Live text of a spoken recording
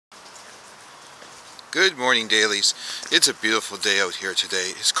Good morning, dailies. It's a beautiful day out here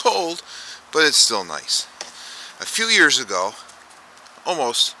today. It's cold, but it's still nice. A few years ago,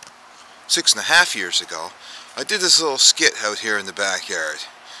 almost 6.5 years ago, I did this little skit out here in the backyard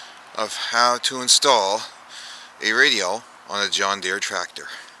of how to install a radio on a John Deere tractor.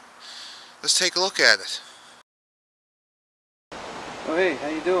 Let's take a look at it. Oh hey, how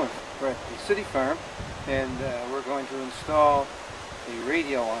you doing? We're at the city farm and we're going to install a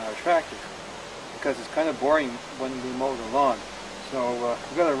radio on our tractor because it's kind of boring when we mow the lawn. So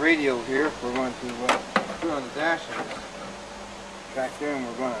we've got a radio here. We're going to put it on the dash of this tractor and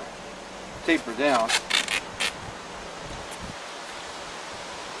we're going to taper down.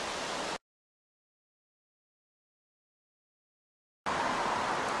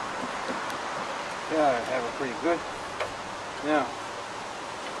 Yeah, I have it pretty good. Now,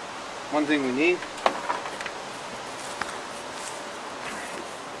 one thing we need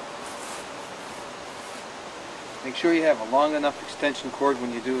make sure you have a long enough extension cord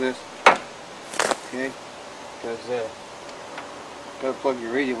when you do this, okay? Because gotta plug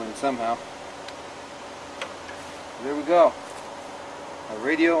your radio in somehow. There we go. A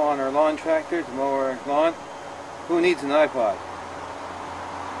radio on our lawn tractor to mow our lawn. Who needs an iPod?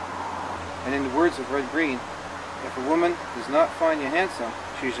 And in the words of Red Green, if a woman does not find you handsome,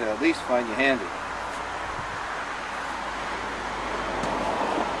 she should at least find you handy.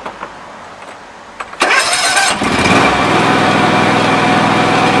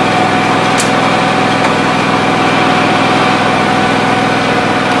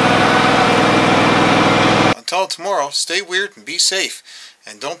 Until tomorrow, stay weird and be safe.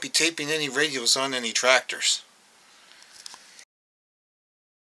 And don't be taping any radios on any tractors.